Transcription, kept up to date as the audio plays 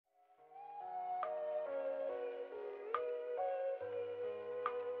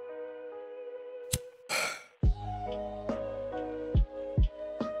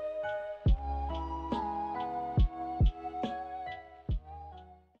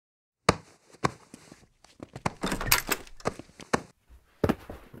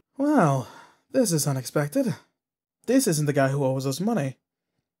Well, this is unexpected. This isn't the guy who owes us money.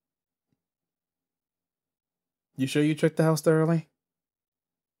 You sure you checked the house thoroughly?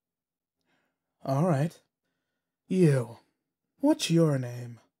 Alright. You. What's your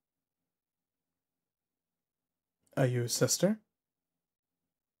name? Are you a sister?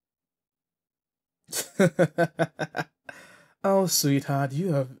 Oh, sweetheart,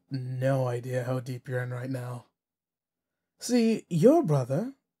 you have no idea how deep you're in right now. See, your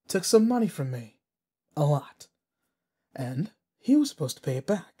brother took some money from me. A lot. And he was supposed to pay it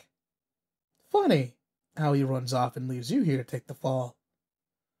back. Funny how he runs off and leaves you here to take the fall.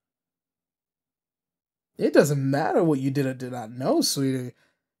 It doesn't matter what you did or did not know, sweetie.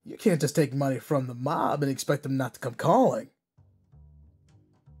 You can't just take money from the mob and expect them not to come calling.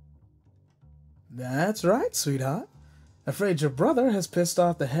 That's right, sweetheart. Afraid your brother has pissed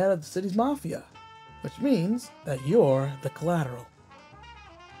off the head of the city's mafia, which means that you're the collateral.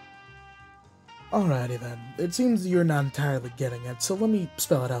 Alrighty then, it seems you're not entirely getting it, so let me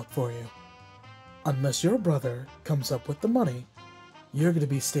spell it out for you. Unless your brother comes up with the money, you're going to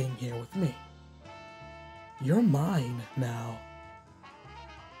be staying here with me. You're mine now.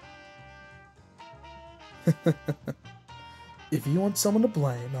 If you want someone to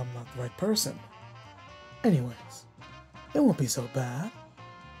blame, I'm not the right person. Anyways, it won't be so bad,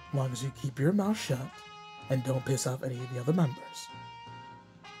 as long as you keep your mouth shut and don't piss off any of the other members.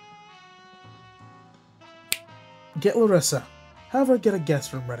 Get Larissa. Have her get a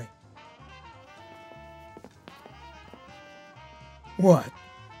guest room ready. What?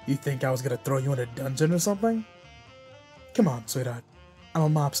 You think I was gonna throw you in a dungeon or something? Come on, sweetheart. I'm a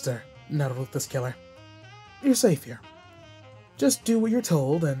mobster, not a ruthless killer. You're safe here. Just do what you're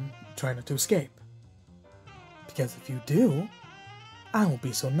told and try not to escape. Because if you do, I won't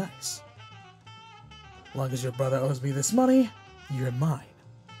be so nice. Long as your brother owes me this money, you're mine.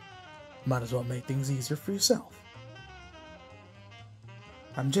 Might as well make things easier for yourself.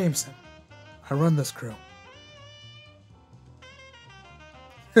 I'm Jameson. I run this crew.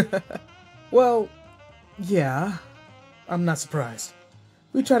 Well, yeah, I'm not surprised.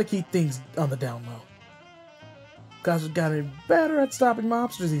 We try to keep things on the down low. Cops have gotten better at stopping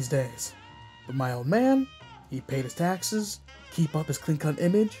mobsters these days. But my old man, he paid his taxes, keep up his clean-cut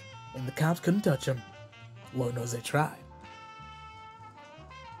image, and the cops couldn't touch him. Lord knows they tried.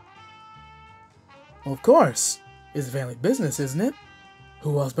 Well, of course. It's a family business, isn't it?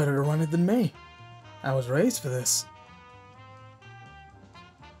 Who else better to run it than me? I was raised for this.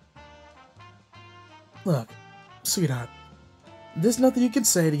 Look, sweetheart, there's nothing you can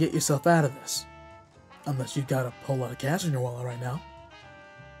say to get yourself out of this. Unless you've got a whole lot of cash in your wallet right now.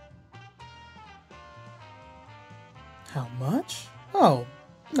 How much? Oh,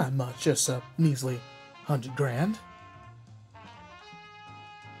 not much, just a measly 100 grand.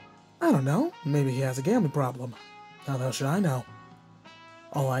 I don't know, maybe he has a gambling problem. How the hell should I know?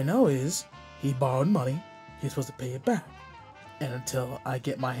 All I know is, he borrowed money, he's supposed to pay it back. And until I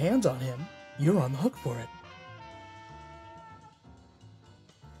get my hands on him, you're on the hook for it.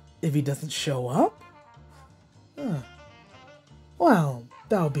 If he doesn't show up? Well,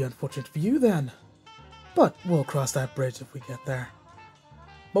 that would be unfortunate for you then. But we'll cross that bridge if we get there.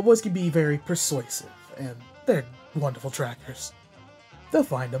 But boys can be very persuasive, and they're wonderful trackers. They'll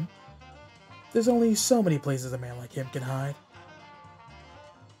find him. There's only so many places a man like him can hide.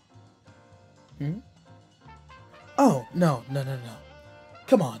 Oh, no.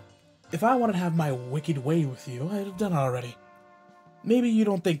 Come on. If I wanted to have my wicked way with you, I'd have done it already. Maybe you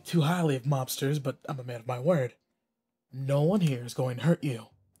don't think too highly of mobsters, but I'm a man of my word. No one here is going to hurt you,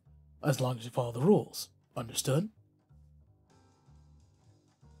 as long as you follow the rules. Understood?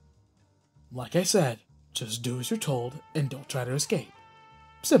 Like I said, just do as you're told and don't try to escape.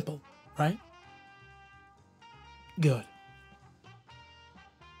 Simple, right? Good.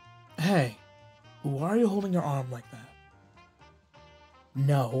 Hey, why are you holding your arm like that?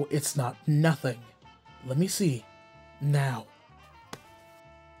 No, it's not nothing. Let me see. Now.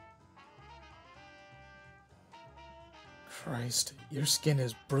 Christ, your skin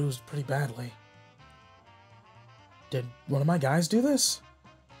is bruised pretty badly. Did one of my guys do this?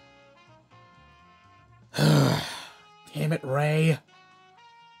 Damn it, Ray.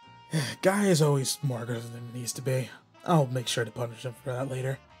 Guy is always more aggressive than he needs to be. I'll make sure to punish him for that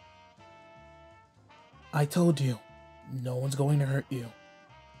later. I told you, no one's going to hurt you.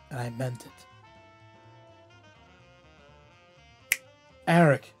 And I meant it.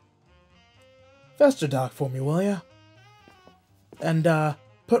 Eric. Fester Doc for me, will ya? And,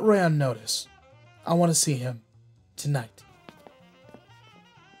 put Ray on notice. I want to see him. Tonight.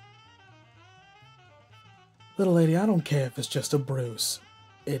 Little lady, I don't care if it's just a bruise.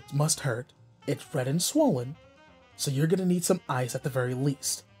 it must hurt, it's red and swollen, so you're gonna need some ice at the very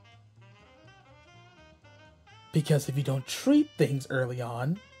least. Because if you don't treat things early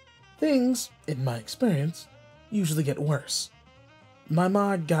on, things, in my experience, usually get worse. My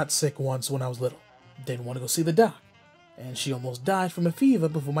mom got sick once when I was little, didn't want to go see the doc, and she almost died from a fever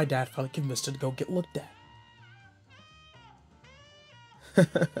before my dad finally convinced her to go get looked at.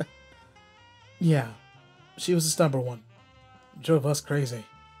 Yeah, she was a stubborn one. Drove us crazy.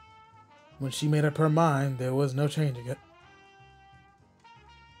 When she made up her mind, there was no changing it.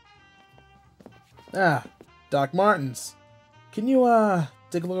 Ah, Doc Martens. Can you,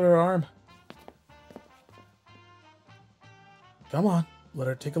 take a look at her arm? Come on, let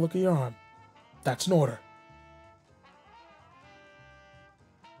her take a look at your arm. That's an order.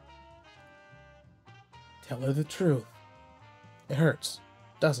 Tell her the truth. It hurts,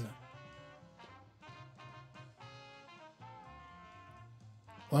 doesn't it?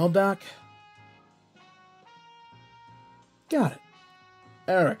 Well, Doc. Got it.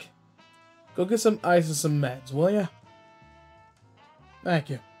 Eric, go get some ice and some meds, will ya? Thank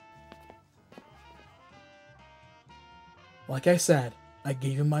you. Like I said, I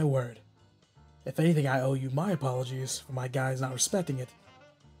gave him my word. If anything, I owe you my apologies for my guys not respecting it.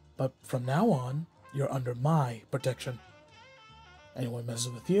 But from now on, you're under my protection. Anyone messes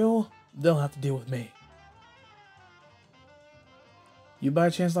with you, they'll have to deal with me. You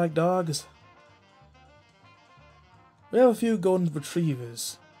by chance like dogs? We have a few golden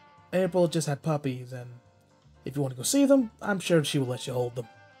retrievers. April just had puppies, and if you want to go see them, I'm sure she will let you hold them.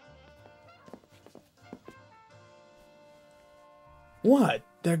 What?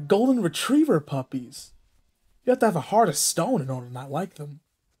 They're golden retriever puppies. You have to have a heart of stone in order to not like them.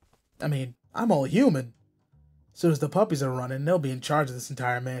 I mean, I'm all human. As soon as the puppies are running, they'll be in charge of this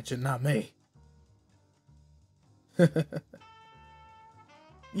entire mansion, not me.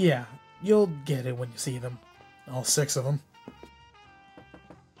 Yeah, you'll get it when you see them. All 6 of them.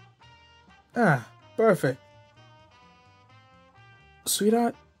 Ah, perfect.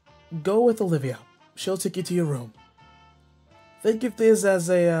 Sweetheart, go with Olivia. She'll take you to your room. Think of this as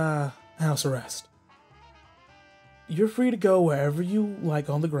a, house arrest. You're free to go wherever you like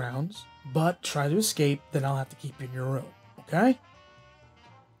on the grounds, but try to escape, then I'll have to keep you in your room, okay?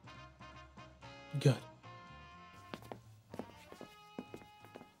 Good.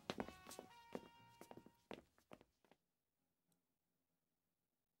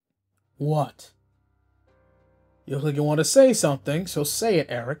 What? You look like you want to say something, so say it,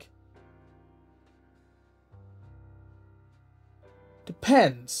 Eric.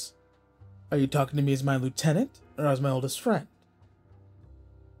 Depends. Are you talking to me as my lieutenant, or as my oldest friend?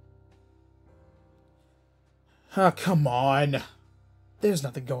 Ah, come on. There's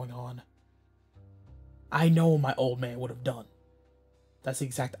nothing going on. I know what my old man would have done. That's the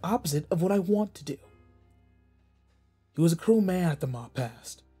exact opposite of what I want to do. He was a cruel man after Ma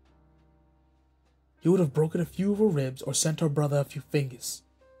passed. He would have broken a few of her ribs or sent her brother a few fingers.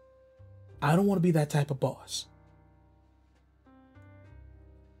 I don't want to be that type of boss.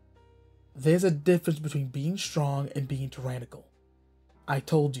 There's a difference between being strong and being tyrannical. I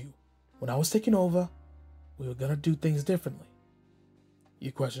told you, when I was taking over, we were gonna do things differently.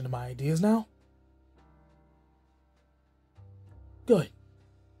 You questioning my ideas now? Good.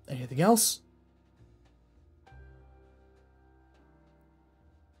 Anything else?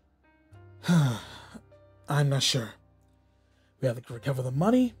 I'm not sure. We have to recover the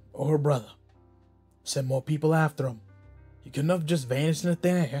money or her brother. Send more people after him. You couldn't have just vanished in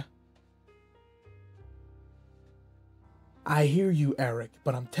thin air. I hear you, Eric,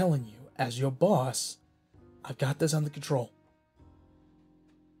 but I'm telling you, as your boss, I've got this under control.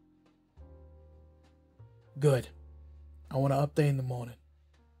 Good. I want to update in the morning.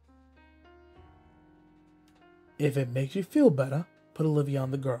 If it makes you feel better, put Olivia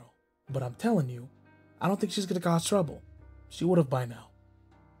on the girl. But I'm telling you, I don't think she's going to cause trouble. She would have by now.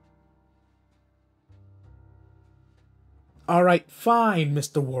 Alright, fine,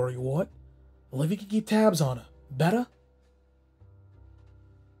 Mr. Worrywart. Olivia can keep tabs on her. Better?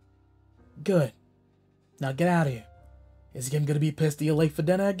 Good. Now get out of here. Is Kim gonna be pissed that you're late for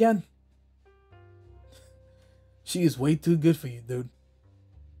dinner again? She is way too good for you, dude.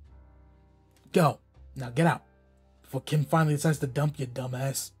 Go. Now get out. Before Kim finally decides to dump you,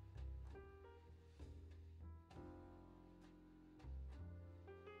 dumbass.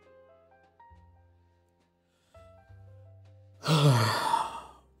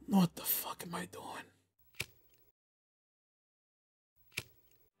 What the fuck am I doing?